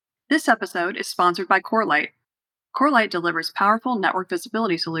This episode is sponsored by Corelight. Corelight delivers powerful network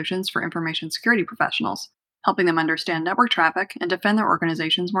visibility solutions for information security professionals, helping them understand network traffic and defend their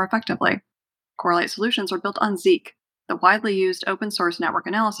organizations more effectively. Corelight solutions are built on Zeek, the widely used open-source network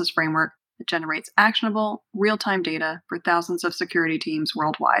analysis framework that generates actionable, real-time data for thousands of security teams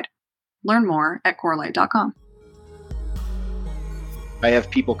worldwide. Learn more at corelight.com. I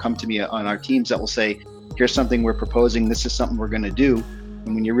have people come to me on our teams that will say, here's something we're proposing, this is something we're going to do.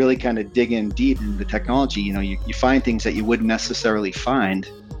 And when you really kind of dig in deep into the technology, you find things that you wouldn't necessarily find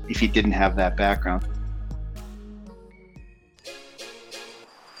if you didn't have that background.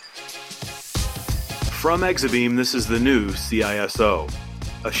 From Exabeam, this is the new CISO,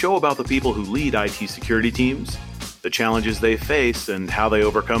 a show about the people who lead IT security teams, the challenges they face, and how they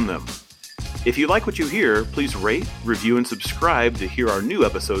overcome them. If you like what you hear, please rate, review, and subscribe to hear our new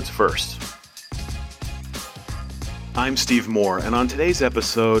episodes first. I'm Steve Moore, and on today's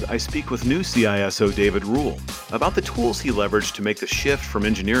episode, I speak with new CISO David Rule about the tools he leveraged to make the shift from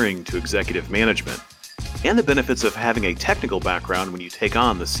engineering to executive management, and the benefits of having a technical background when you take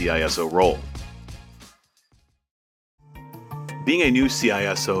on the CISO role. Being a new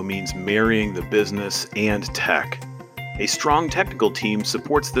CISO means marrying the business and tech. A strong technical team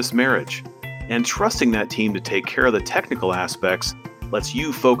supports this marriage, and trusting that team to take care of the technical aspects lets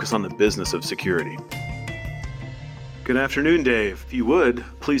you focus on the business of security. Good afternoon, Dave. If you would,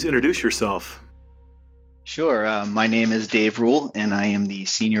 please introduce yourself. Sure. My name is Dave Rule, and I am the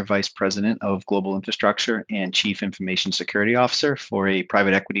Senior Vice President of Global Infrastructure and Chief Information Security Officer for a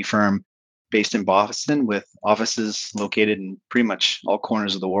private equity firm based in Boston with offices located in pretty much all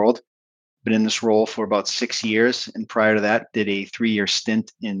corners of the world. Been in this role for about 6 years, and prior to that, did a 3-year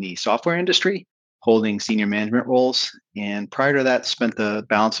stint in the software industry, holding senior management roles. And prior to that, spent the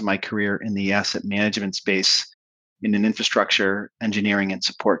balance of my career in the asset management space in an infrastructure, engineering, and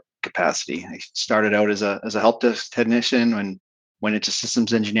support capacity. I started out as a help desk technician and went into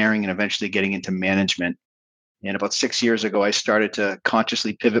systems engineering and eventually getting into management. And about 6 years ago, I started to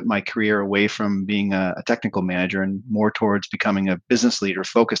consciously pivot my career away from being a technical manager and more towards becoming a business leader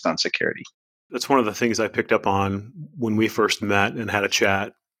focused on security. That's one of the things I picked up on when we first met and had a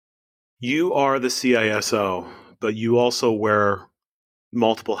chat. You are the CISO, but you also wear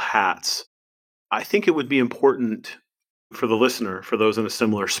multiple hats. I think it would be important for the listener, for those in a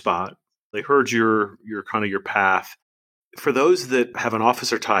similar spot. They heard your path. For those that have an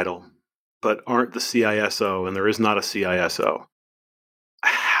officer title, but aren't the CISO, and there is not a CISO,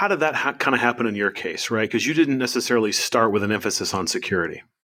 how did that kind of happen in your case, right? Because you didn't necessarily start with an emphasis on security.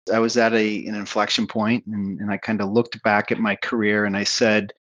 I was at an inflection point, and I kind of looked back at my career and I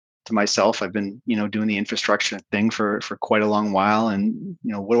said to myself, I've been, doing the infrastructure thing for quite a long while. And,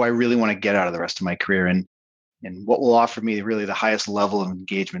 what do I really want to get out of the rest of my career? And what will offer me really the highest level of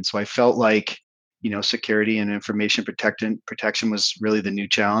engagement? So I felt like, security and information protection was really the new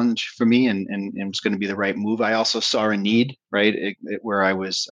challenge for me, and it was going to be the right move. I also saw a need, right, where I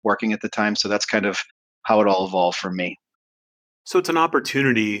was working at the time. So that's kind of how it all evolved for me. So it's an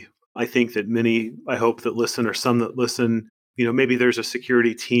opportunity, I think, that many, I hope that listen, or some that listen, maybe there's a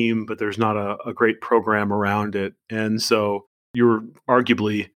security team, but there's not a great program around it. And so you're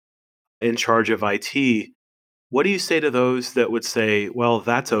arguably in charge of IT. What do you say to those that would say, well,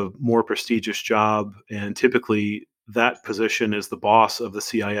 that's a more prestigious job, and typically that position is the boss of the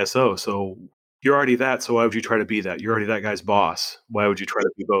CISO. So you're already that, so why would you try to be that? You're already that guy's boss. Why would you try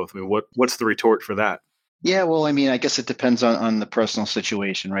to be both? I mean, what's the retort for that? Yeah, well, I guess it depends on the personal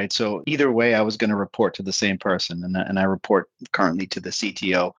situation, right? So either way, I was going to report to the same person, and I report currently to the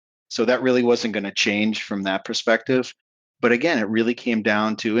CTO. So that really wasn't going to change from that perspective. But again, it really came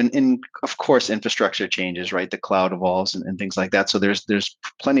down to, and of course, infrastructure changes, right? The cloud evolves and things like that. So there's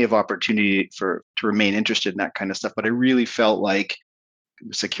plenty of opportunity to remain interested in that kind of stuff. But I really felt like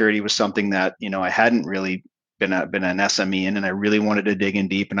security was something that, I hadn't really been an SME in, and I really wanted to dig in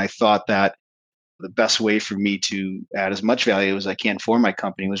deep. And I thought that the best way for me to add as much value as I can for my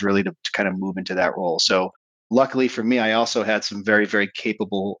company was really to kind of move into that role. So luckily for me, I also had some very, very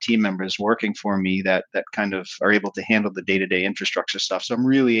capable team members working for me that kind of are able to handle the day-to-day infrastructure stuff. So I'm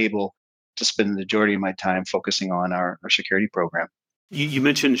really able to spend the majority of my time focusing on our security program. You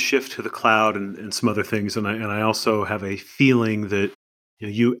mentioned shift to the cloud and some other things, and I also have a feeling that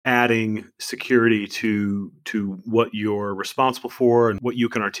you adding security to what you're responsible for and what you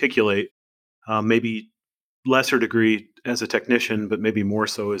can articulate, maybe lesser degree as a technician, but maybe more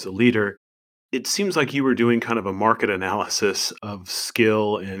so as a leader. It seems like you were doing kind of a market analysis of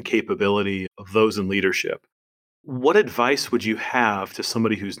skill and capability of those in leadership. What advice would you have to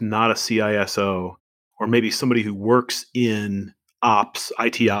somebody who's not a CISO, or maybe somebody who works in ops,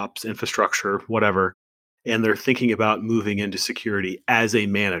 IT ops, infrastructure, whatever, and they're thinking about moving into security as a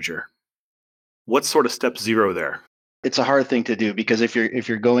manager. What's sort of step zero there? It's a hard thing to do because if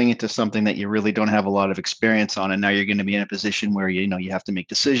you're going into something that you really don't have a lot of experience on, and now you're going to be in a position where you have to make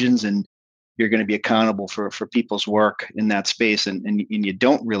decisions and you're going to be accountable for people's work in that space, and you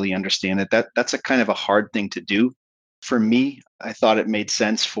don't really understand it, that's a kind of a hard thing to do. For me, I thought it made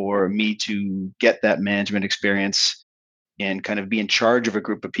sense for me to get that management experience and kind of be in charge of a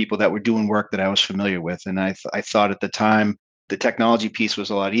group of people that were doing work that I was familiar with. And I thought at the time the technology piece was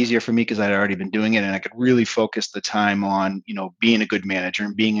a lot easier for me because I'd already been doing it, and I could really focus the time on being a good manager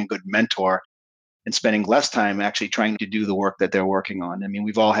and being a good mentor, and spending less time actually trying to do the work that they're working on. I mean,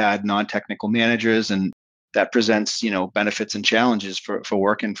 we've all had non-technical managers, and that presents benefits and challenges for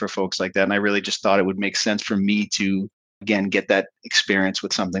working for folks like that. And I really just thought it would make sense for me to again get that experience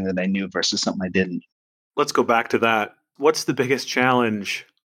with something that I knew versus something I didn't. Let's go back to that. What's the biggest challenge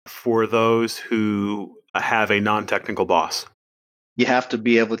for those who have a non-technical boss? You have to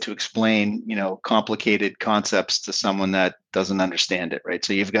be able to explain complicated concepts to someone that doesn't understand it, right?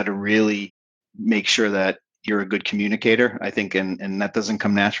 So you've got to really make sure that you're a good communicator, I think, and that doesn't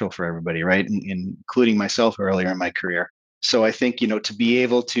come natural for everybody, right? Including myself earlier in my career. So I think to be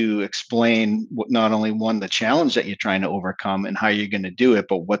able to explain what, not only one, the challenge that you're trying to overcome and how you're going to do it,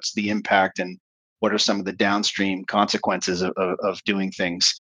 but what's the impact and what are some of the downstream consequences of doing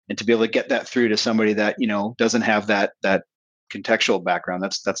things, and to be able to get that through to somebody that doesn't have that contextual background.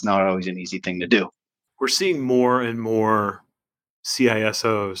 That's not always an easy thing to do. We're seeing more and more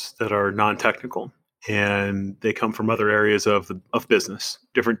CISOs that are non-technical, and they come from other areas of business,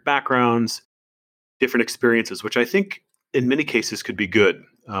 different backgrounds, different experiences, which I think in many cases could be good.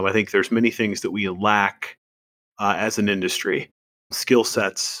 I think there's many things that we lack as an industry, skill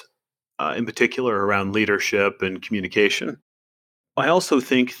sets in particular around leadership and communication. I also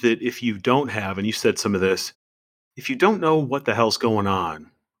think that if you don't have, and you said some of this, if you don't know what the hell's going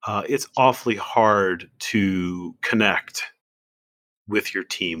on, it's awfully hard to connect with your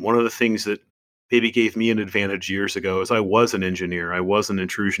team. One of the things that maybe gave me an advantage years ago is I was an engineer, I was an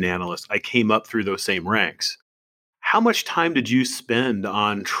intrusion analyst. I came up through those same ranks. How much time did you spend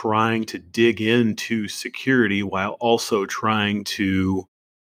on trying to dig into security while also trying to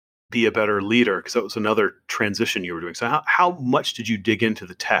be a better leader? Because that was another transition you were doing. So how much did you dig into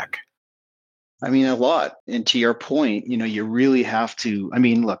the tech? I mean, a lot. And to your point, you really have to. I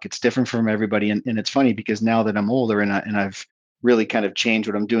mean, look, it's different from everybody, and it's funny because now that I'm older and I've really kind of changed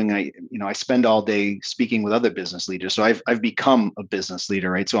what I'm doing, I spend all day speaking with other business leaders. So I've become a business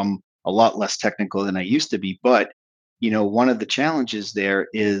leader, right? So I'm a lot less technical than I used to be. But one of the challenges there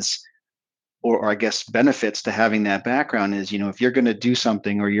is, or I guess benefits to having that background is, if you're going to do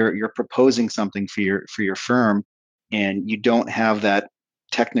something or you're proposing something for your firm, and you don't have that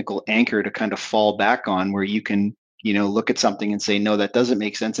technical anchor to kind of fall back on, where you can look at something and say, no, that doesn't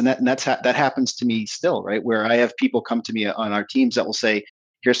make sense. And that happens to me still, right? Where I have people come to me on our teams that will say,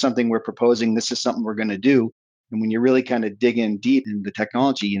 here's something we're proposing, this is something we're going to do. And when you really kind of dig in deep in the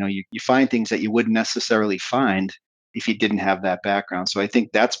technology, you find things that you wouldn't necessarily find if you didn't have that background. So I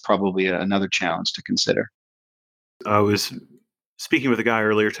think that's probably another challenge to consider. I was speaking with a guy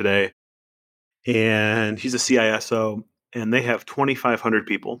earlier today, and he's a CISO, and they have 2,500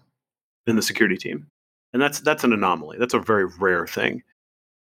 people in the security team. And that's an anomaly. That's a very rare thing.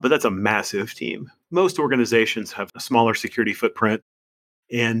 But that's a massive team. Most organizations have a smaller security footprint,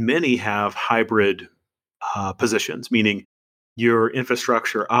 and many have hybrid positions, meaning you're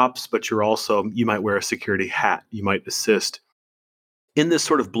infrastructure ops, but you might wear a security hat. You might assist. In this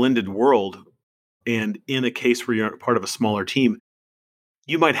sort of blended world, and in a case where you're part of a smaller team,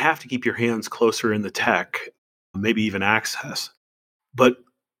 you might have to keep your hands closer in the tech, maybe even access. But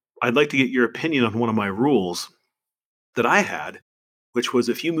I'd like to get your opinion on one of my rules that I had, which was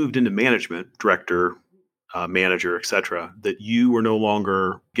if you moved into management, director, manager, etc., that you were no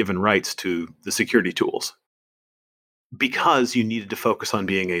longer given rights to the security tools because you needed to focus on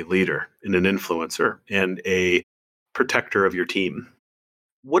being a leader and an influencer and a protector of your team.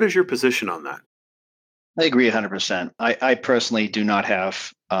 What is your position on that? I agree 100%. I personally do not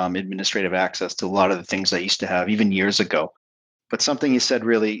have administrative access to a lot of the things I used to have, even years ago. But something you said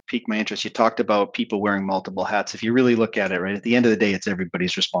really piqued my interest. You talked about people wearing multiple hats. If you really look at it, right, at the end of the day, it's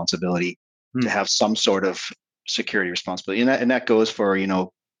everybody's responsibility to have some sort of security responsibility. And that goes for,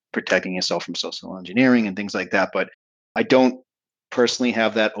 protecting yourself from social engineering and things like that. But I don't personally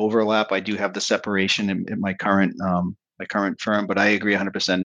have that overlap. I do have the separation in my current firm, but I agree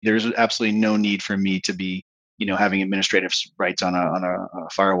 100%. There's absolutely no need for me to be, having administrative rights on a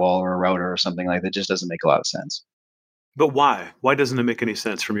firewall or a router or something like that. Just doesn't make a lot of sense. But why? Why doesn't it make any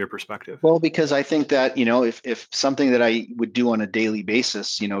sense from your perspective? Well, because I think that, if something that I would do on a daily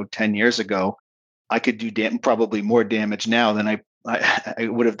basis, 10 years ago, I could do probably more damage now than I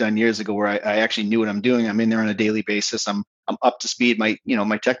would have done years ago, where I actually knew what I'm doing. I'm in there on a daily basis. I'm up to speed. My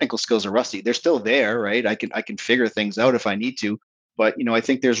technical skills are rusty. They're still there, right? I can figure things out if I need to. But I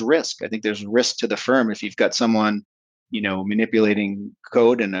think there's risk. I think there's risk to the firm if you've got someone manipulating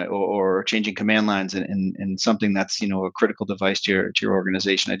code or changing command lines and something that's a critical device to your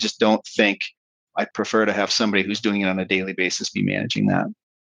organization. I just don't think I'd prefer to have somebody who's doing it on a daily basis be managing that.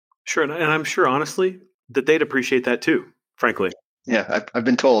 Sure. And I'm sure, honestly, that they'd appreciate that too, frankly. Yeah, I've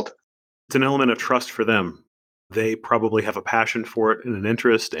been told. It's an element of trust for them. They probably have a passion for it and an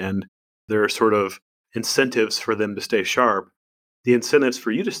interest, and there are sort of incentives for them to stay sharp. The incentives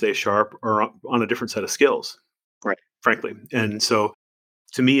for you to stay sharp are on a different set of skills, Right. frankly. And so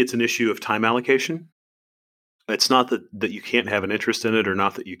to me, it's an issue of time allocation. It's not that you can't have an interest in it or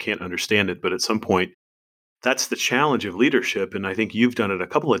not that you can't understand it, but at some point, that's the challenge of leadership. And I think you've done it a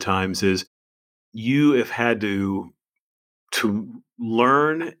couple of times is you have had to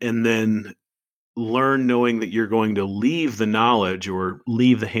learn and then learn knowing that you're going to leave the knowledge or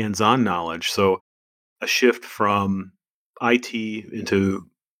leave the hands-on knowledge. So a shift from IT into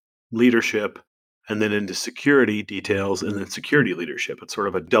leadership and then into security details and then security leadership. It's sort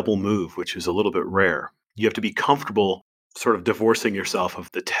of a double move, which is a little bit rare. You have to be comfortable sort of divorcing yourself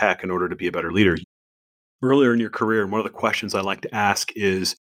of the tech in order to be a better leader. Earlier in your career, and one of the questions I like to ask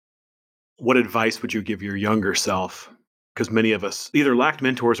is, what advice would you give your younger self? Because many of us either lacked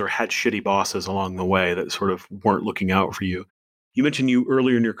mentors or had shitty bosses along the way that sort of weren't looking out for you. You mentioned you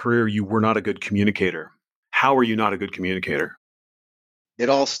earlier in your career, you were not a good communicator. How are you not a good communicator? It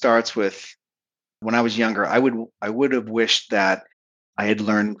all starts with when I was younger. I would have wished that I had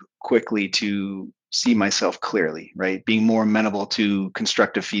learned quickly to see myself clearly, right? Being more amenable to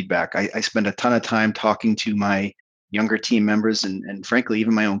constructive feedback. I spent a ton of time talking to my younger team members and frankly,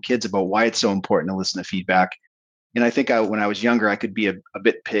 even my own kids about why it's so important to listen to feedback. And I think when I was younger, I could be a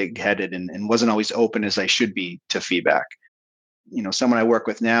bit pig-headed and wasn't always open as I should be to feedback. Someone I work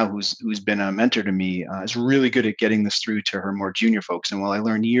with now who's been a mentor to me is really good at getting this through to her more junior folks. And while I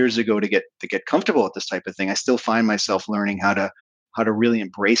learned years ago to get comfortable with this type of thing, I still find myself learning how to really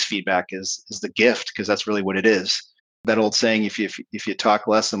embrace feedback is the gift, because that's really what it is. That old saying, if you talk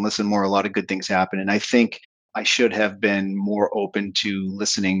less and listen more, a lot of good things happen. And I think I should have been more open to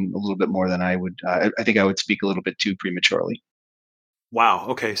listening a little bit more than I would. I think I would speak a little bit too prematurely. Wow.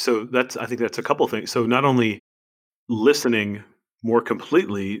 Okay. So I think that's a couple things. So not only listening more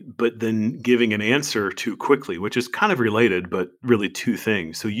completely, but then giving an answer too quickly, which is kind of related, but really two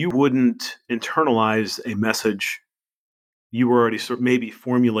things. So you wouldn't internalize a message. You were already sort of maybe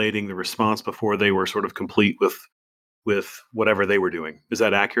formulating the response before they were sort of complete with whatever they were doing. Is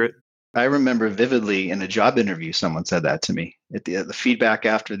that accurate? I remember vividly in a job interview, someone said that to me. The feedback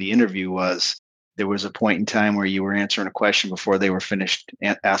after the interview was there was a point in time where you were answering a question before they were finished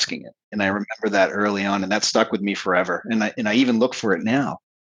asking it. And I remember that early on, and that stuck with me forever. And I even look for it now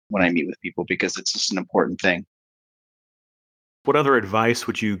when I meet with people because it's just an important thing. What other advice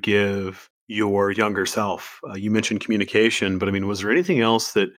would you give your younger self? You mentioned communication, but I mean, was there anything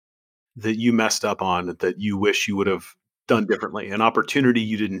else that you messed up on that you wish you would have done differently? An opportunity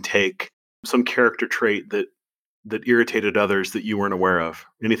you didn't take, some character trait that irritated others that you weren't aware of?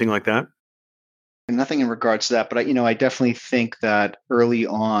 Anything like that? And nothing in regards to that, but I definitely think that early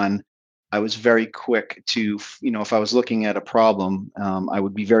on, I was very quick to, if I was looking at a problem, I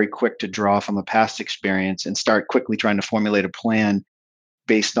would be very quick to draw from a past experience and start quickly trying to formulate a plan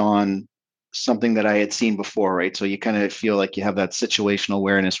based on something that I had seen before, right? So you kind of feel like you have that situational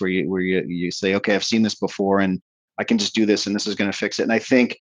awareness where you say, okay, I've seen this before and I can just do this and this is going to fix it. And I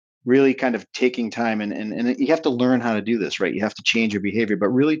think really kind of taking time and you have to learn how to do this, right? You have to change your behavior, but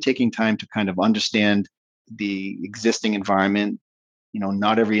really taking time to kind of understand the existing environment.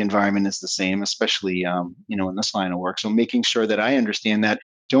 Not every environment is the same, especially in this line of work. So making sure that I understand that,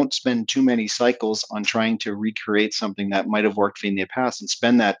 don't spend too many cycles on trying to recreate something that might have worked for you in the past, and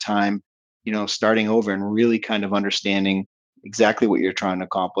spend that time starting over and really kind of understanding exactly what you're trying to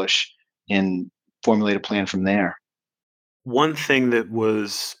accomplish and formulate a plan from there. One thing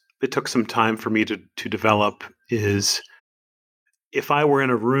it took some time for me to develop is if I were in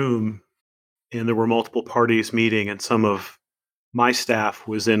a room and there were multiple parties meeting and some of my staff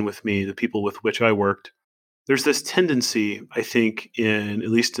was in with me, the people with which I worked, there's this tendency, I think, at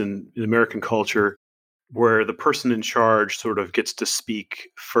least in American culture, where the person in charge sort of gets to speak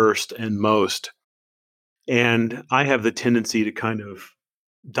first and most. And I have the tendency to kind of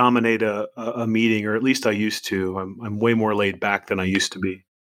dominate a meeting, or at least I used to. I'm way more laid back than I used to be.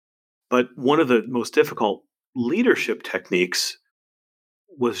 But one of the most difficult leadership techniques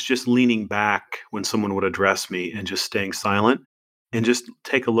was just leaning back when someone would address me and just staying silent and just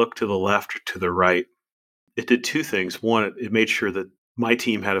take a look to the left or to the right. It did two things. One, it made sure that my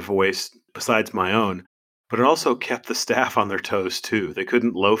team had a voice besides my own, but it also kept the staff on their toes too. They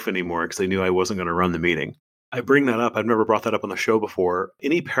couldn't loaf anymore because they knew I wasn't going to run the meeting. I bring that up. I've never brought that up on the show before.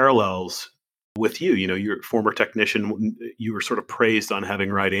 Any parallels with you? You know, you're a former technician. You were sort of praised on having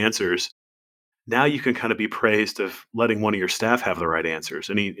right answers. Now you can kind of be praised of letting one of your staff have the right answers.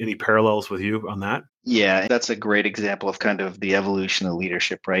 Any parallels with you on that? Yeah, that's a great example of kind of the evolution of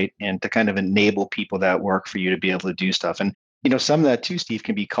leadership, right? And to kind of enable people that work for you to be able to do stuff. And, some of that too, Steve,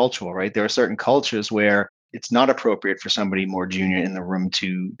 can be cultural, right? There are certain cultures where it's not appropriate for somebody more junior in the room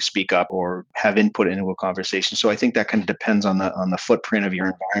to speak up or have input into a conversation. So I think that kind of depends on the footprint of your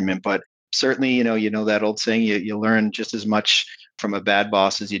environment. But certainly, you know that old saying, you learn just as much from a bad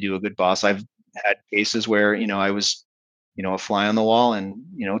boss as you do a good boss. I've had cases where, I was a fly on the wall and,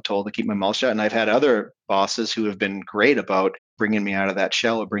 told to keep my mouth shut. And I've had other bosses who have been great about bringing me out of that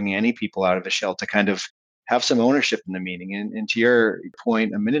shell or bringing any people out of a shell to kind of have some ownership in the meeting. And to your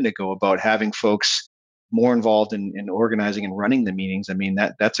point a minute ago about having folks more involved in organizing and running the meetings, I mean,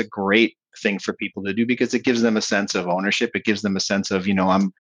 that's a great thing for people to do because it gives them a sense of ownership. It gives them a sense of,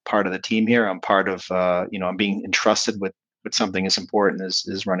 I'm part of the team here. I'm part of, I'm being entrusted with something as important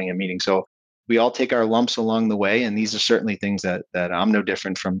as running a meeting. So we all take our lumps along the way, and these are certainly things that I'm no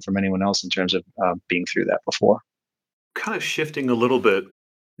different from anyone else in terms of being through that before. Kind of shifting a little bit,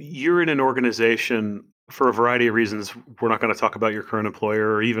 you're in an organization for a variety of reasons. We're not going to talk about your current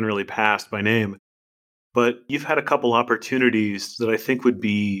employer or even really past by name, but you've had a couple opportunities that I think would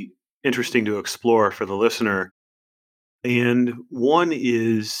be interesting to explore for the listener. And one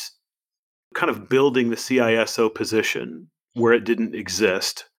is kind of building the CISO position where it didn't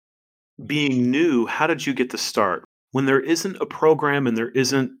exist. Being new, how did you get the start? When there isn't a program and there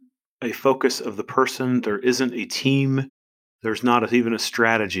isn't a focus of the person, there isn't a team, there's not even a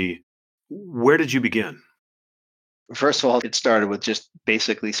strategy, where did you begin? First of all, it started with just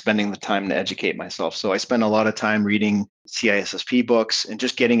basically spending the time to educate myself. So I spent a lot of time reading CISSP books and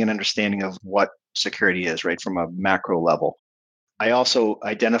just getting an understanding of what security is, right, from a macro level. I also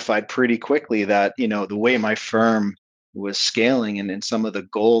identified pretty quickly that, the way my firm was scaling and some of the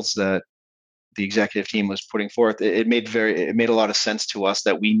goals that the executive team was putting forth, it made a lot of sense to us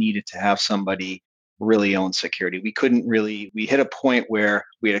that we needed to have somebody really own security. We hit a point where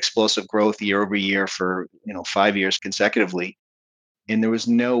we had explosive growth year over year for 5 years consecutively, and there was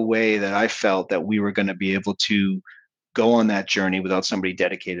no way that I felt that we were going to be able to go on that journey without somebody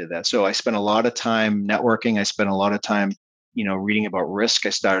dedicated to that. So I spent a lot of time networking. I spent a lot of time reading about risk. I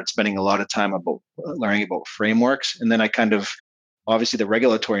started spending a lot of time about learning about frameworks, and then I kind of obviously the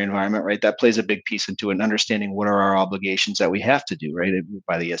regulatory environment, right? That plays a big piece into it, and understanding what are our obligations that we have to do, right,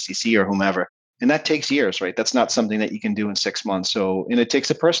 by the SEC or whomever. And that takes years, right? That's not something that you can do in 6 months. So, and it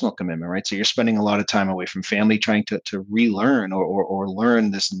takes a personal commitment, right? So you're spending a lot of time away from family trying to relearn or learn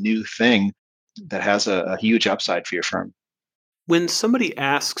this new thing that has a huge upside for your firm. When somebody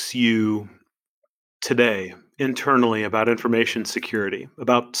asks you today internally about information security,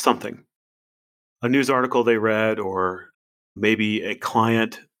 about something, a news article they read, or maybe a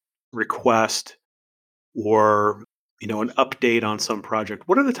client request, or an update on some project,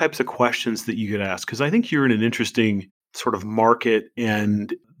 what are the types of questions that you get asked? Because I think you're in an interesting sort of market,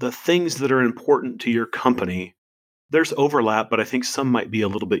 and the things that are important to your company, there's overlap, but I think some might be a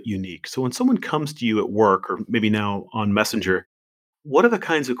little bit unique. So when someone comes to you at work, or maybe now on Messenger, what are the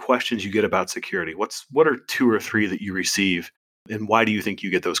kinds of questions you get about security? What are two or three that you receive, and why do you think you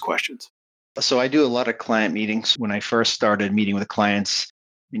get those questions? So I do a lot of client meetings. When I first started meeting with clients,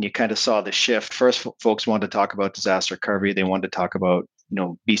 and you kind of saw the shift. First, folks wanted to talk about disaster recovery. They wanted to talk about,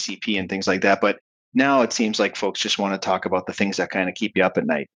 BCP and things like that. But now it seems like folks just want to talk about the things that kind of keep you up at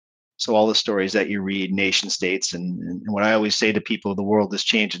night. So all the stories that you read, nation states, and what I always say to people, the world has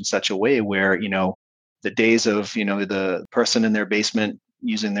changed in such a way where, the days of, the person in their basement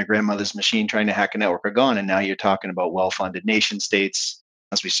using their grandmother's machine trying to hack a network are gone. And now you're talking about well-funded nation states,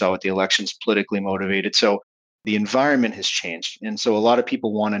 as we saw with the elections, politically motivated. So the environment has changed. And so a lot of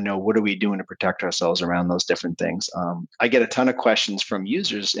people want to know, what are we doing to protect ourselves around those different things? I get a ton of questions from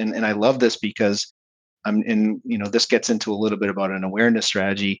users, and I love this because this gets into a little bit about an awareness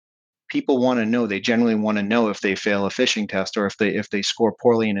strategy. People want to know, they generally want to know if they fail a phishing test or if they score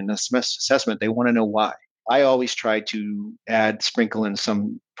poorly in an assessment, they want to know why. I always try to sprinkle in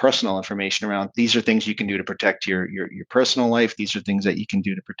some personal information around these are things you can do to protect your personal life. These are things that you can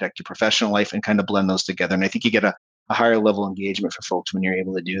do to protect your professional life, and kind of blend those together. And I think you get a higher level engagement for folks when you're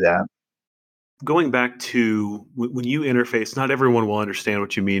able to do that. Going back to when you interface, not everyone will understand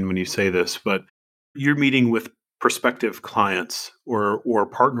what you mean when you say this, but you're meeting with prospective clients or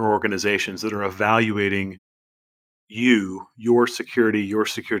partner organizations that are evaluating your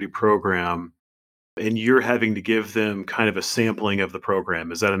security program, and you're having to give them kind of a sampling of the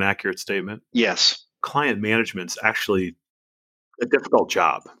program. Is that an accurate statement? Yes. Client management's actually a difficult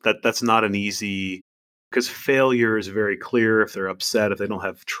job. That's not an easy, because failure is very clear. If they're upset, if they don't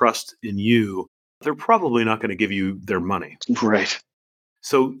have trust in you, they're probably not going to give you their money. Right.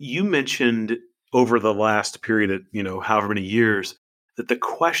 So you mentioned over the last period of, however many years, that the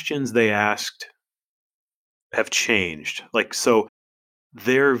questions they asked have changed. Like, so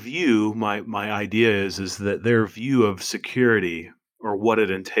their view, my idea is that their view of security or what it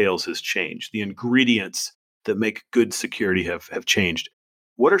entails has changed. The ingredients that make good security have changed.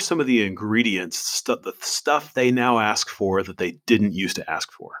 What are some of the ingredients, the stuff they now ask for that they didn't used to ask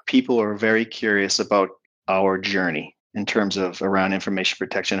for? People are very curious about our journey in terms of around information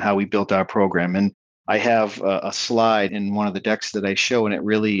protection, how we built our program. And I have a slide in one of the decks that I show, and it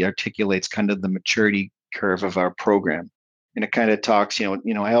really articulates kind of the maturity curve of our program. And it kind of talks, I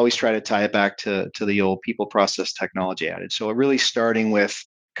always try to tie it back to the old people, process, technology adage. So it really starting with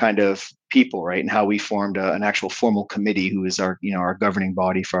kind of people, right, and how we formed an actual formal committee who is our governing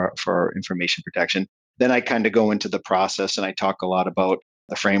body for our information protection. Then I kind of go into the process, and I talk a lot about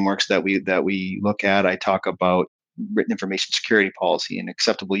the frameworks that we look at. I talk about written information security policy and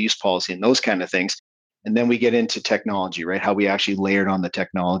acceptable use policy and those kind of things. And then we get into technology, right? How we actually layered on the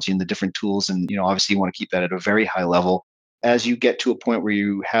technology and the different tools. And obviously you want to keep that at a very high level. As you get to a point where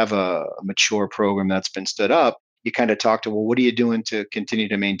you have a mature program that's been stood up, you kind of talk to, well, what are you doing to continue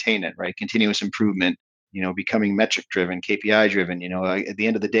to maintain it, right? Continuous improvement, becoming metric driven, KPI driven. At the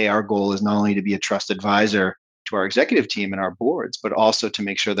end of the day, our goal is not only to be a trusted advisor to our executive team and our boards, but also to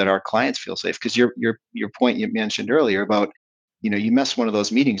make sure that our clients feel safe. Because your point you mentioned earlier about, you miss one of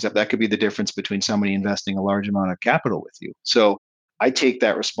those meetings, that could be the difference between somebody investing a large amount of capital with you. So I take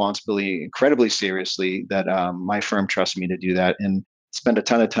that responsibility incredibly seriously, that my firm trusts me to do that and spend a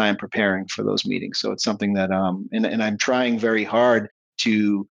ton of time preparing for those meetings. So it's something that and I'm trying very hard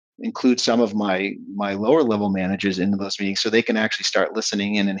to include some of my lower level managers into those meetings so they can actually start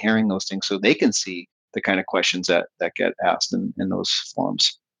listening in and hearing those things, so they can see the kind of questions that get asked in those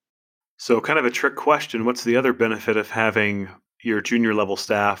forums. So kind of a trick question. What's the other benefit of having your junior level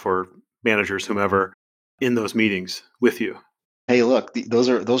staff or managers, whomever, in those meetings with you? Hey, look, those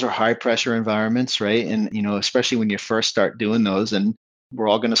are high pressure environments, right? And especially when you first start doing those, and we're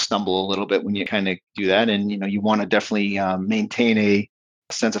all going to stumble a little bit when you kind of do that. And you want to definitely maintain a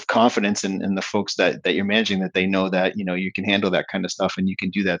sense of confidence in the folks that you're managing, that they know that you can handle that kind of stuff and you can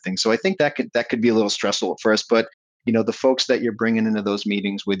do that thing. So I think that could be a little stressful at first, but the folks that you're bringing into those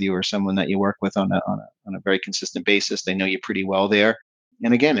meetings with you, or someone that you work with on a very consistent basis, they know you pretty well there.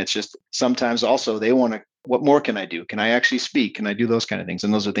 And again, it's just sometimes also they want to, what more can I do? Can I actually speak? Can I do those kind of things?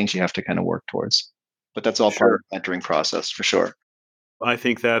 And those are things you have to kind of work towards. But that's all part of the mentoring process for sure. I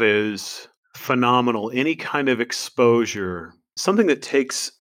think that is phenomenal. Any kind of exposure, something that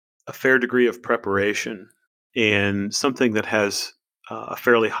takes a fair degree of preparation and something that has a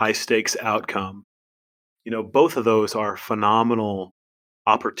fairly high stakes outcome. Both of those are phenomenal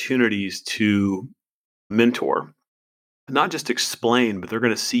opportunities to mentor, not just explain, but they're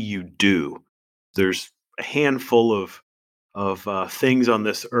going to see you do. There's a handful of things on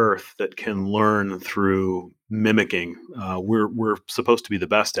this earth that can learn through mimicking. We're supposed to be the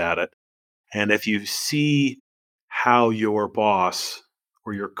best at it, and if you see how your boss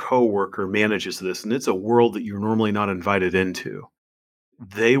or your coworker manages this, and it's a world that you're normally not invited into,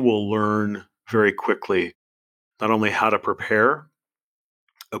 they will learn very quickly not only how to prepare,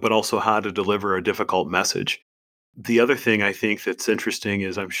 but also how to deliver a difficult message. The other thing I think that's interesting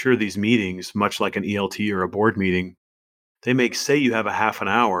is I'm sure these meetings, much like an ELT or a board meeting, they may say you have a half an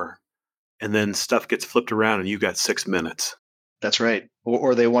hour and then stuff gets flipped around and you got 6 minutes. That's right.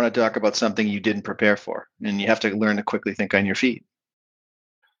 Or they want to talk about something you didn't prepare for, and you have to learn to quickly think on your feet.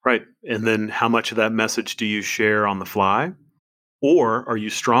 Right. And then how much of that message do you share on the fly? Or are you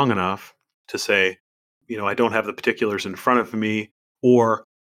strong enough to say, I don't have the particulars in front of me, or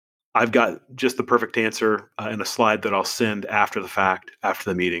I've got just the perfect answer in a slide that I'll send after the fact, after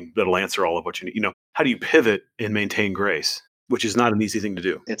the meeting, that'll answer all of what you need. How do you pivot and maintain grace, which is not an easy thing to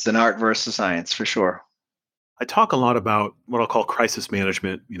do? It's an art versus science for sure. I talk a lot about what I'll call crisis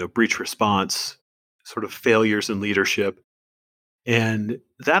management, breach response, sort of failures in leadership. And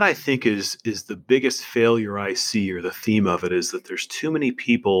that I think is the biggest failure I see, or the theme of it, is that there's too many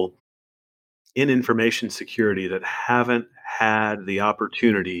people in information security that haven't had the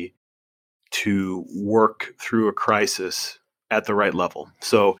opportunity to work through a crisis at the right level.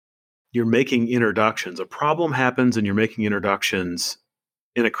 So you're making introductions. A problem happens and you're making introductions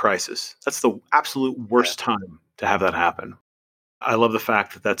in a crisis. That's the absolute worst time to have that happen. I love the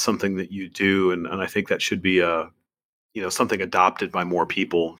fact that that's something that you do, and I think that should be something adopted by more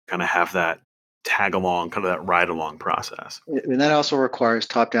people. Kind of have that tag along, kind of that ride along process. And that also requires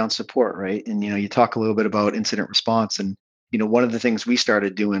top-down support, right? And you talk a little bit about incident response, and one of the things we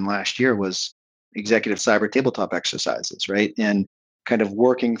started doing last year was executive cyber tabletop exercises, right? And kind of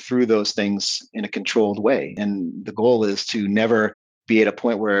working through those things in a controlled way. And the goal is to never be at a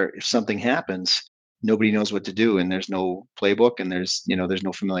point where if something happens, nobody knows what to do, and there's no playbook, and there's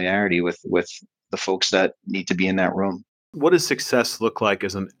no familiarity with the folks that need to be in that room. What does success look like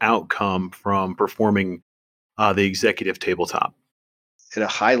as an outcome from performing the executive tabletop? At a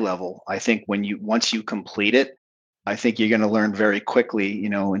high level, I think once you complete it, I think you're going to learn very quickly,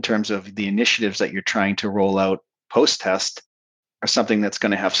 in terms of the initiatives that you're trying to roll out post test are something that's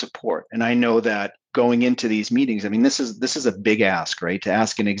going to have support. And I know that going into these meetings, I mean, this is a big ask, right? To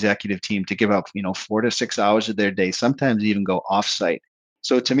ask an executive team to give up, 4 to 6 hours of their day, sometimes even go offsite.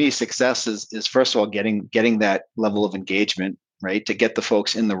 So to me, success is first of all getting that level of engagement, right? To get the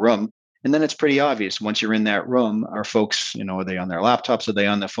folks in the room. And then it's pretty obvious once you're in that room, are folks, are they on their laptops? Are they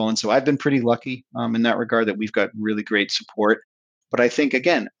on their phones? So I've been pretty lucky in that regard that we've got really great support. But I think,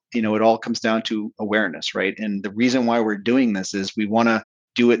 again, it all comes down to awareness, right? And the reason why we're doing this is we want to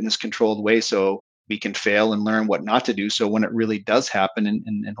do it in this controlled way so we can fail and learn what not to do. So when it really does happen,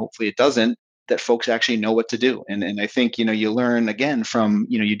 and hopefully it doesn't, that folks actually know what to do. And I think, you learn again from,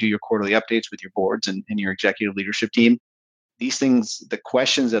 you do your quarterly updates with your boards and your executive leadership team. These things, the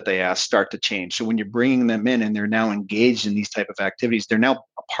questions that they ask start to change. So when you're bringing them in and they're now engaged in these type of activities, they're now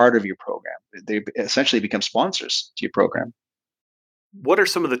a part of your program. They essentially become sponsors to your program. What are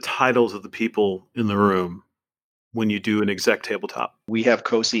some of the titles of the people in the room when you do an exec tabletop? We have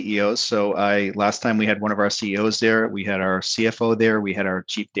co-CEOs. So last time we had one of our CEOs there. We had our CFO there. We had our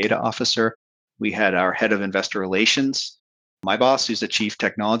chief data officer. We had our head of investor relations, my boss, who's the chief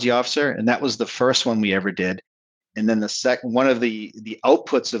technology officer. And that was the first one we ever did. And then the second one of the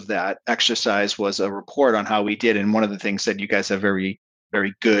outputs of that exercise was a report on how we did. And one of the things said, you guys have very,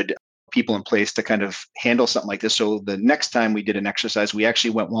 very good people in place to kind of handle something like this. So the next time we did an exercise, we actually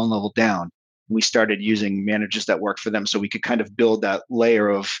went one level down. We started using managers that work for them, so we could kind of build that layer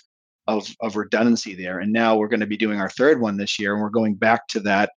of redundancy there. And now we're going to be doing our third one this year, and we're going back to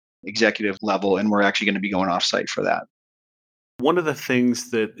that executive level, and we're actually going to be going offsite for that. One of the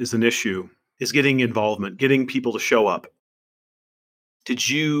things that is an issue is getting involvement, getting people to show up. Did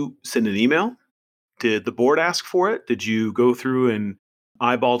you send an email? Did the board ask for it? Did you go through and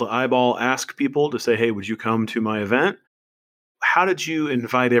eyeball to eyeball ask people to say, hey, would you come to my event? How did you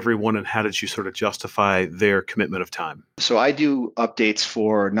invite everyone, and how did you sort of justify their commitment of time? So I do updates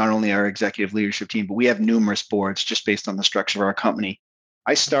for not only our executive leadership team, but we have numerous boards just based on the structure of our company.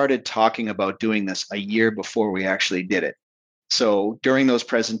 I started talking about doing this a year before we actually did it. So during those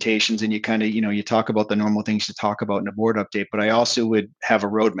presentations, and you kind of, you talk about the normal things to talk about in a board update, but I also would have a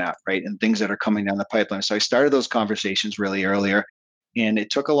roadmap, right? And things that are coming down the pipeline. So I started those conversations really earlier, and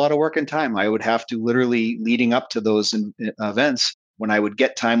it took a lot of work and time. I would have to literally, leading up to those events, when I would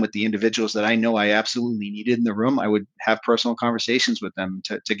get time with the individuals that I know I absolutely needed in the room, I would have personal conversations with them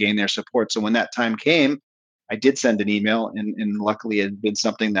to gain their support. So when that time came, I did send an email, and luckily it had been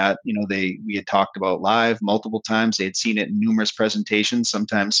something that we had talked about live multiple times. They had seen it in numerous presentations,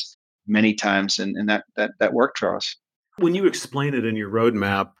 sometimes many times, and that worked for us. When you explain it in your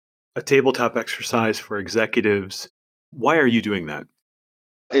roadmap, a tabletop exercise for executives, why are you doing that?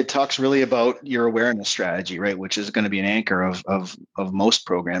 It talks really about your awareness strategy, right? Which is going to be an anchor of most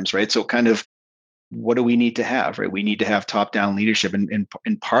programs, right? So kind of, what do we need to have, right? We need to have top-down leadership. And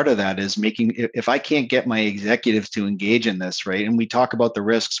part of that is making, if I can't get my executives to engage in this, right? And we talk about the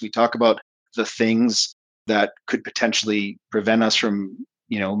risks, we talk about the things that could potentially prevent us from,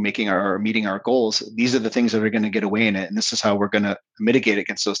 meeting our goals. These are the things that are going to get away in it. And this is how we're going to mitigate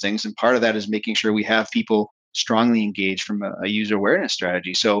against those things. And part of that is making sure we have people strongly engaged from a user awareness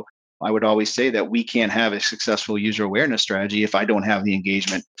strategy. So I would always say that we can't have a successful user awareness strategy if I don't have the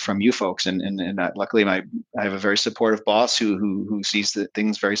engagement from you folks. And luckily, I have a very supportive boss who sees the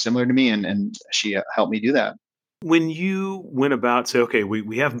things very similar to me, and she helped me do that. When you went about, say, okay,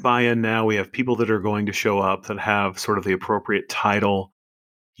 we have buy-in now, we have people that are going to show up that have sort of the appropriate title.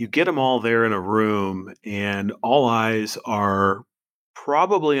 you get them all there in a room, and all eyes are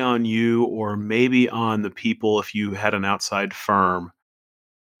probably on you or maybe on the people if you had an outside firm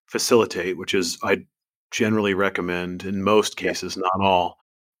facilitate, which is I generally recommend in most Yeah. cases, not all.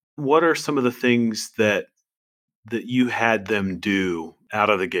 What are some of the things that you had them do out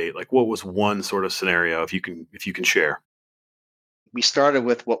of the gate? Like what was one sort of scenario if you can share? We started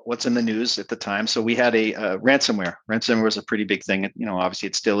with what's in the news at the time. So we had a ransomware. Ransomware was a pretty big thing. Obviously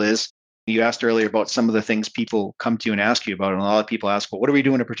it still is. You asked earlier about some of the things people come to you and ask you about, and a lot of people ask, well, what are we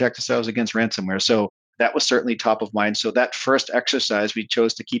doing to protect ourselves against ransomware? So that was certainly top of mind. So that first exercise, we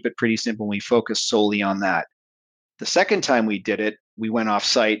chose to keep it pretty simple. We focused solely on that. The second time we did it, we went off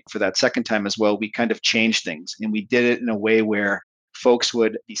site for that second time as well. We kind of changed things, and we did it in a way where folks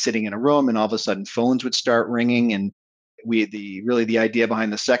would be sitting in a room and all of a sudden phones would start ringing. And the idea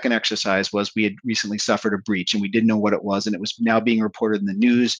behind the second exercise was we had recently suffered a breach and we didn't know what it was, and it was now being reported in the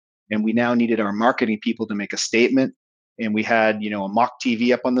news, and we now needed our marketing people to make a statement. And we had a mock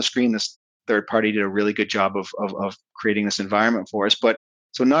TV up on the screen. This third party did a really good job of creating this environment for us. But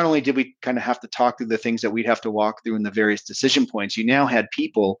so not only did we kind of have to talk through the things that we'd have to walk through in the various decision points, you now had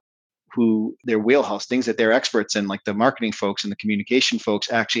people who their wheelhouse, things that they're experts in, like the marketing folks and the communication folks,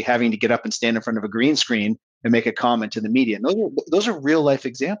 actually having to get up and stand in front of a green screen and make a comment to the media. And those are real life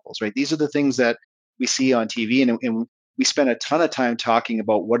examples, right? These are the things that we see on TV, and we spend a ton of time talking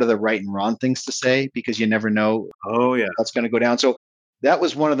about what are the right and wrong things to say, because you never know Oh yeah. that's going to go down. So that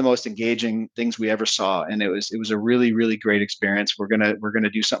was one of the most engaging things we ever saw, and it was a really really great experience. We're gonna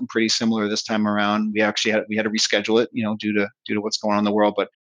do something pretty similar this time around. We had to reschedule it, due to what's going on in the world, but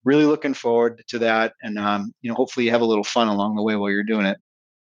really looking forward to that, and hopefully you have a little fun along the way while you're doing it.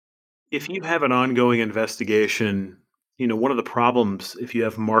 If you have an ongoing investigation, one of the problems if you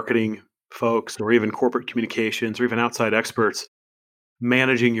have marketing folks or even corporate communications or even outside experts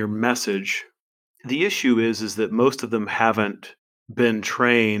managing your message, the issue is that most of them haven't been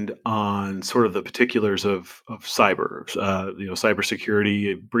trained on sort of the particulars of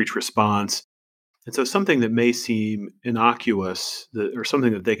cybersecurity, breach response. And so something that may seem innocuous or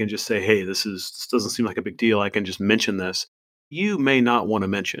something that they can just say, hey, this doesn't seem like a big deal. I can just mention this. You may not want to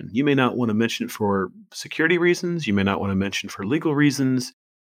mention. You may not want to mention it for security reasons. You may not want to mention for legal reasons.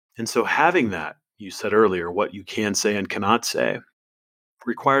 And so having that, you said earlier, what you can say and cannot say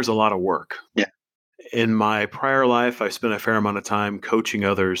requires a lot of work. Yeah. In my prior life, I spent a fair amount of time coaching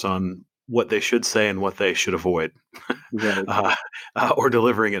others on what they should say and what they should avoid, Right. uh, or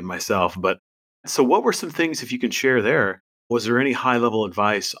delivering it myself. But so, what were some things, if you can share there? Was there any high level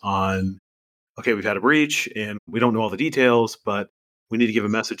advice on, okay, we've had a breach and we don't know all the details, but we need to give a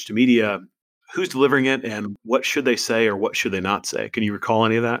message to media? Who's delivering it and what should they say or what should they not say? Can you recall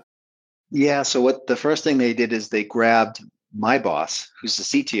any of that? Yeah. So what the first thing they did is they grabbed my boss, who's the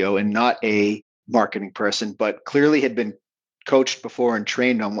CTO and not a marketing person, but clearly had been coached before and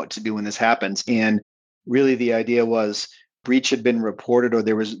trained on what to do when this happens. And really the idea was breach had been reported, or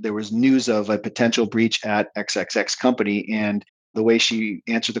there was news of a potential breach at XXX company. And the way she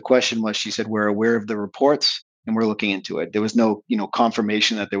answered the question was, she said, we're aware of the reports and we're looking into it. There was no,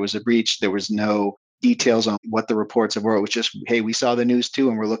 confirmation that there was a breach. There was no details on what the reports were. It was just, hey, we saw the news too,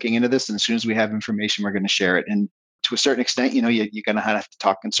 and we're looking into this. And as soon as we have information, we're going to share it. And to a certain extent, you're going to have to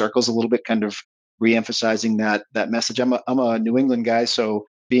talk in circles a little bit, kind of re-emphasizing that message. I'm a New England guy, so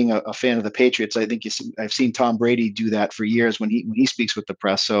being a fan of the Patriots, I think I've seen Tom Brady do that for years when he speaks with the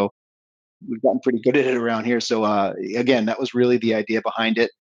press. So we've gotten pretty good at it around here. So again, that was really the idea behind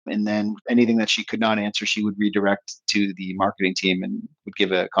it. And then anything that she could not answer, she would redirect to the marketing team and would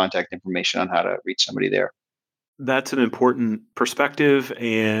give a contact information on how to reach somebody there. That's an important perspective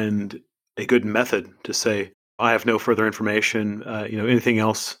and a good method to say, I have no further information. Anything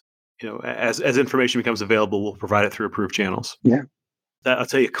else, as information becomes available, we'll provide it through approved channels. Yeah. I'll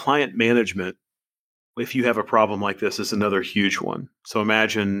tell you, client management, if you have a problem like this, is another huge one. So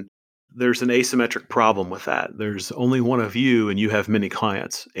imagine there's an asymmetric problem with that. There's only one of you and you have many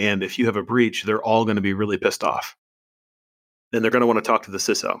clients. And if you have a breach, they're all going to be really pissed off. And they're going to want to talk to the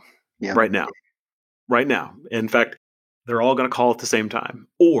CISO Yeah. right now. Right now. In fact, they're all going to call at the same time.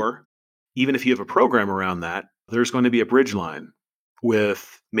 Or even if you have a program around that, there's going to be a bridge line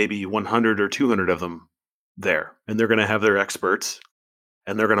with maybe 100 or 200 of them there. And they're going to have their experts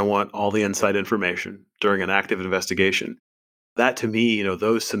and they're going to want all the inside information during an active investigation. That to me,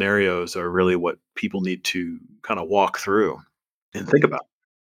 those scenarios are really what people need to kind of walk through and think about.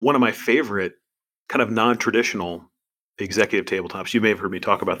 One of my favorite kind of non-traditional executive tabletops, you may have heard me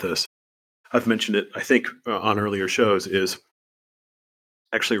talk about this. I've mentioned it, I think, on earlier shows, is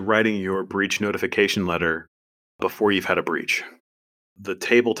actually writing your breach notification letter before you've had a breach. the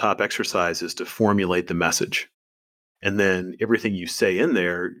tabletop exercise is to formulate the message. And then everything you say in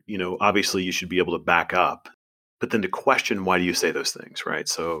there, obviously you should be able to back up, but then to question, why do you say those things, right?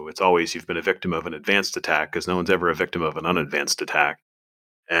 So it's always, you've been a victim of an advanced attack, because no one's ever a victim of an unadvanced attack.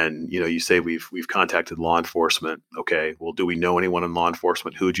 And, you say we've contacted law enforcement. Okay, well, do we know anyone in law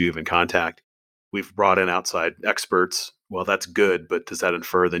enforcement? Who would you even contact? We've brought in outside experts. Well, that's good, but does that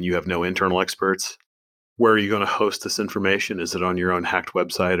infer then you have no internal experts? Where are you going to host this information? Is it on your own hacked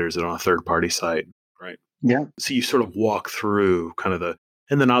website, or is it on a third-party site, right? Yeah. So you sort of walk through kind of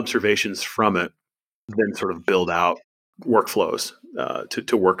and then observations from it, then sort of build out workflows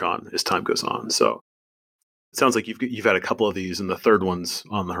to work on as time goes on. So it sounds like you've had a couple of these, and the third one's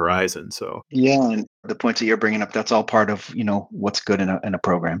on the horizon. So Yeah, and the points that you're bringing up, that's all part of what's good in a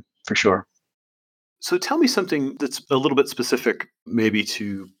program for sure. So tell me something that's a little bit specific, maybe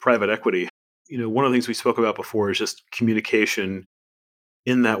to private equity. One of the things we spoke about before is just communication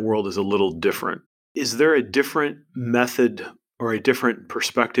in that world is a little different. Is there a different method or a different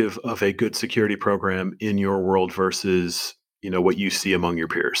perspective of a good security program in your world versus, what you see among your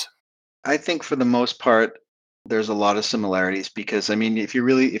peers? I think for the most part, there's a lot of similarities because if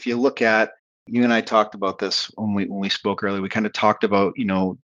you look at, you and I talked about this when we spoke earlier, we kind of talked about,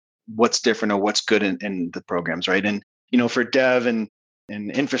 what's different or what's good in the programs, right? And, for dev and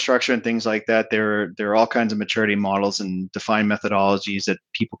infrastructure and things like that, there are all kinds of maturity models and defined methodologies that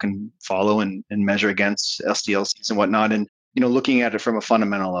people can follow and measure against SDLCs and whatnot. And, looking at it from a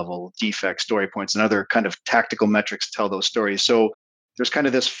fundamental level, defects, story points, and other kind of tactical metrics tell those stories. So there's kind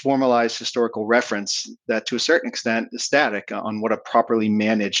of this formalized historical reference that to a certain extent is static on what a properly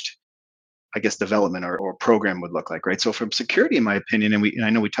managed, I guess, development or program would look like, right? So from security, in my opinion, and I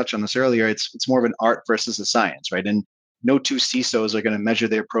know we touched on this earlier, it's more of an art versus a science, right? And no two CISOs are going to measure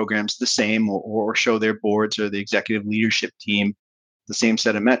their programs the same or show their boards or the executive leadership team the same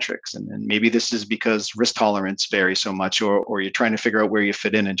set of metrics. And maybe this is because risk tolerance varies so much, or you're trying to figure out where you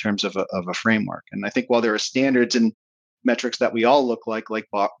fit in terms of a framework. And I think while there are standards and metrics that we all look like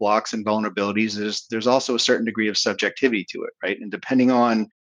blocks and vulnerabilities, there's also a certain degree of subjectivity to it, right? And depending on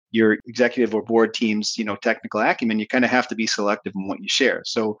your executive or board team's, technical acumen, you kind of have to be selective in what you share.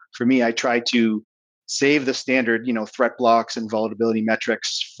 So for me, I try to save the standard, threat blocks and vulnerability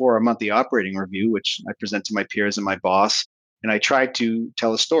metrics for a monthly operating review, which I present to my peers and my boss. And I try to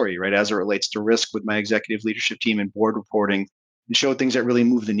tell a story, right, as it relates to risk with my executive leadership team and board reporting, and show things that really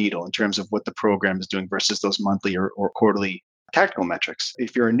move the needle in terms of what the program is doing versus those monthly or quarterly tactical metrics.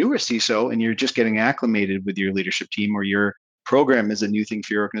 If you're a newer CISO and you're just getting acclimated with your leadership team, or your program is a new thing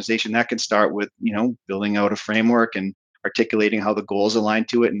for your organization, that can start with, building out a framework and articulating how the goals align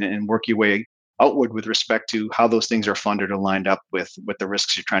to it, and work your way outward with respect to how those things are funded or lined up with the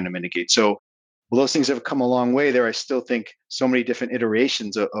risks you're trying to mitigate. So well, those things have come a long way there. I still think so many different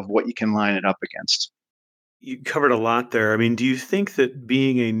iterations of what you can line it up against. You covered a lot there. I mean, do you think that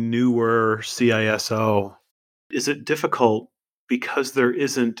being a newer CISO, is it difficult because there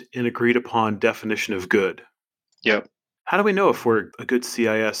isn't an agreed upon definition of good? Yep. How do we know if we're a good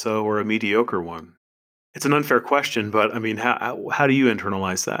CISO or a mediocre one? It's an unfair question, but I mean, how do you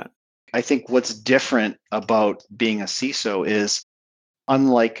internalize that? I think what's different about being a CISO is,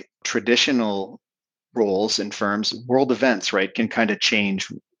 unlike traditional roles in firms, world events, right, can kind of change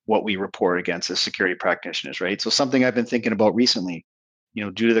what we report against as security practitioners, right? So something I've been thinking about recently,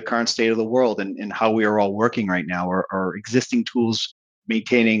 due to the current state of the world and how we are all working right now, are existing tools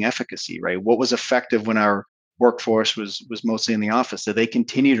maintaining efficacy, right? What was effective when our workforce was mostly in the office? Do they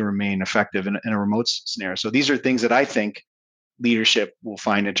continue to remain effective in a remote scenario? So these are things that I think leadership will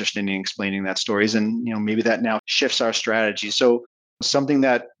find interesting in explaining that stories, and maybe that now shifts our strategy. So something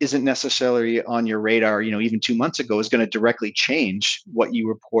that isn't necessarily on your radar, even 2 months ago, is going to directly change what you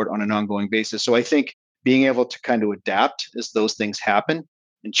report on an ongoing basis. So I think being able to kind of adapt as those things happen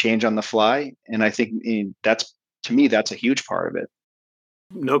and change on the fly, and I think that's, to me, that's a huge part of it.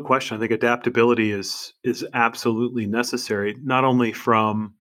 No question. I think adaptability is absolutely necessary, not only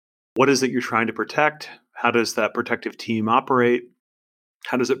from what is it you're trying to protect, how does that protective team operate,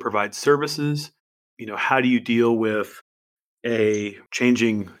 how does it provide services, how do you deal with a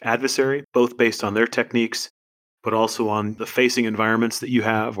changing adversary, both based on their techniques, but also on the facing environments that you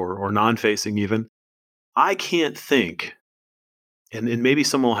have, or non-facing even. I can't think, and maybe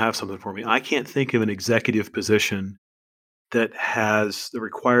someone will have something for me, I can't think of an executive position that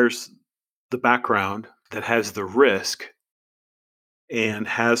requires the background, that has the risk, and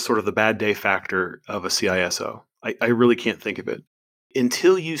has sort of the bad day factor of a CISO. I really can't think of it.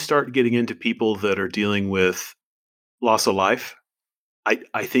 Until you start getting into people that are dealing with loss of life,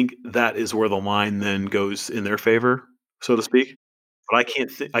 I think that is where the line then goes in their favor, so to speak. but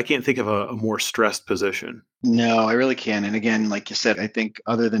I can't think of a more stressed position. No, I really can. And again, like you said, I think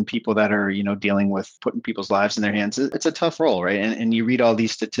other than people that are, dealing with putting people's lives in their hands, it's a tough role, right? And you read all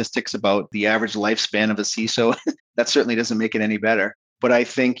these statistics about the average lifespan of a CISO. That certainly doesn't make it any better. But I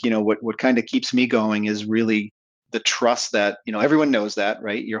think, what kind of keeps me going is really the trust that, everyone knows that,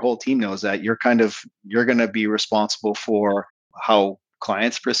 right? Your whole team knows that you're going to be responsible for how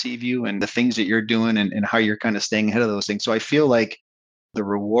clients perceive you and the things that you're doing and how you're kind of staying ahead of those things. So I feel like the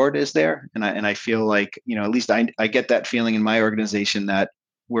reward is there. And I feel like, at least I get that feeling in my organization that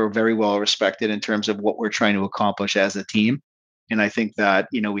we're very well respected in terms of what we're trying to accomplish as a team. And I think that,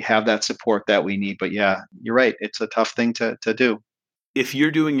 we have that support that we need. But yeah, you're right. It's a tough thing to do. If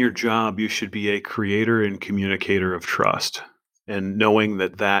you're doing your job, you should be a creator and communicator of trust, and knowing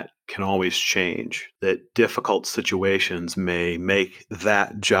that that can always change, that difficult situations may make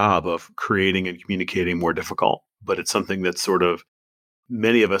that job of creating and communicating more difficult. But it's something that's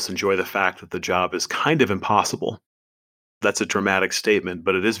many of us enjoy the fact that the job is kind of impossible. That's a dramatic statement,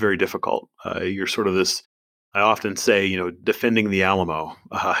 but it is very difficult. You're this, I often say, defending the Alamo.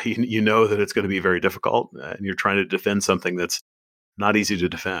 You know that it's going to be very difficult, and you're trying to defend something that's not easy to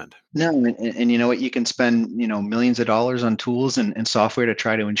defend. No, and you know what? You can spend, millions of dollars on tools and software to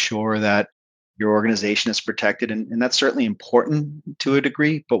try to ensure that your organization is protected. And that's certainly important to a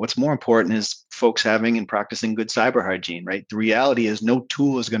degree. But what's more important is folks having and practicing good cyber hygiene, right? The reality is no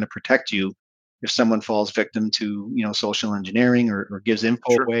tool is going to protect you if someone falls victim to, social engineering or gives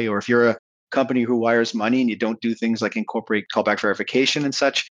info Sure. away, or if you're a company who wires money and you don't do things like incorporate callback verification and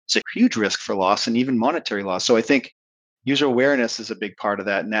such, it's a huge risk for loss and even monetary loss. So I think user awareness is a big part of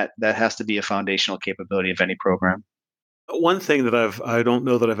that, and that has to be a foundational capability of any program. One thing that I don't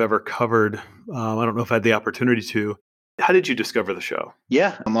know that I've ever covered, I don't know if I had the opportunity to. How did you discover the show?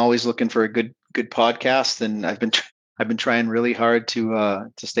 Yeah, I'm always looking for a good podcast, and I've been trying really hard to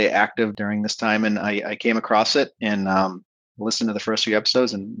stay active during this time, and I came across it and listened to the first few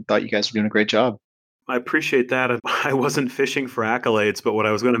episodes and thought you guys were doing a great job. I appreciate that. I wasn't fishing for accolades, but what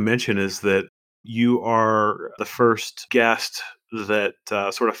I was going to mention is that you are the first guest that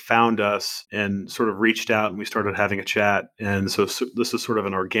found us and reached out, and we started having a chat. And so this is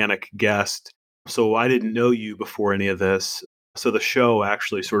an organic guest. So I didn't know you before any of this. So the show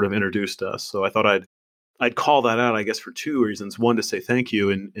actually introduced us. So I thought I'd call that out, I guess, for two reasons. One, to say thank you,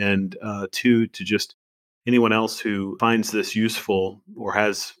 and two, to just anyone else who finds this useful or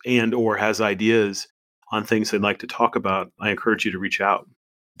has ideas on things they'd like to talk about, I encourage you to reach out.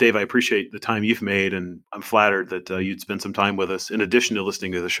 Dave, I appreciate the time you've made, and I'm flattered that you'd spend some time with us in addition to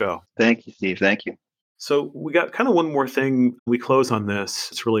listening to the show. Thank you, Steve. Thank you. So we got kind of one more thing. We close on this.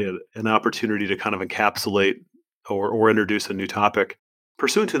 It's really an opportunity to kind of encapsulate or introduce a new topic.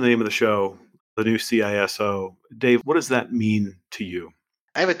 Pursuant to the name of the show, the new CISO. Dave, what does that mean to you?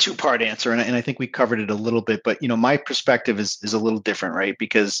 I have a two-part answer, and I think we covered it a little bit, but my perspective is a little different, right?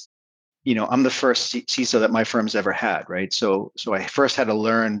 Because I'm the first CISO that my firm's ever had, right? So I first had to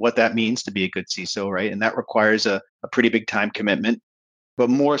learn what that means to be a good CISO, right? And that requires a pretty big time commitment.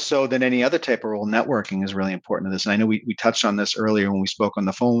 But more so than any other type of role, networking is really important to this. And I know we touched on this earlier when we spoke on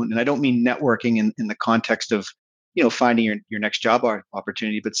the phone. And I don't mean networking in the context of, finding your next job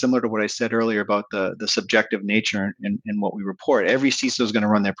opportunity, but similar to what I said earlier about the subjective nature and what we report. Every CISO is going to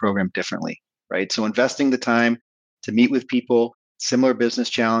run their program differently, right? So investing the time to meet with people, similar business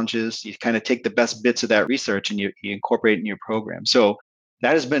challenges, you kind of take the best bits of that research and you incorporate it in your program. So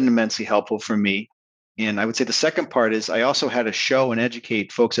that has been immensely helpful for me. And I would say the second part is I also had to show and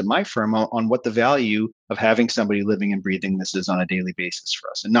educate folks at my firm on what the value of having somebody living and breathing this is on a daily basis for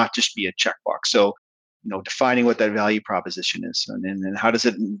us, and not just be a checkbox. So, defining what that value proposition is and how does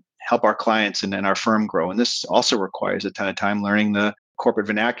it help our clients and our firm grow. And this also requires a ton of time learning the corporate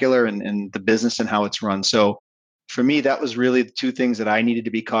vernacular and the business and how it's run. So for me, that was really the two things that I needed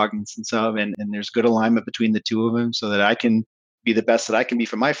to be cognizant of. And there's good alignment between the two of them so that I can be the best that I can be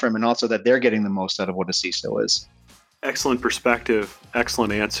for my firm, and also that they're getting the most out of what a CISO is. Excellent perspective.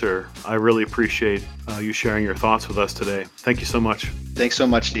 Excellent answer. I really appreciate you sharing your thoughts with us today. Thank you so much. Thanks so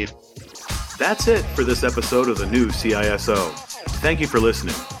much, Steve. That's it for this episode of the new CISO. Thank you for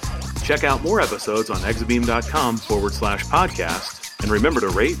listening. Check out more episodes on exabeam.com/podcast. And remember to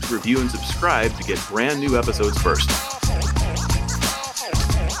rate, review, and subscribe to get brand new episodes first.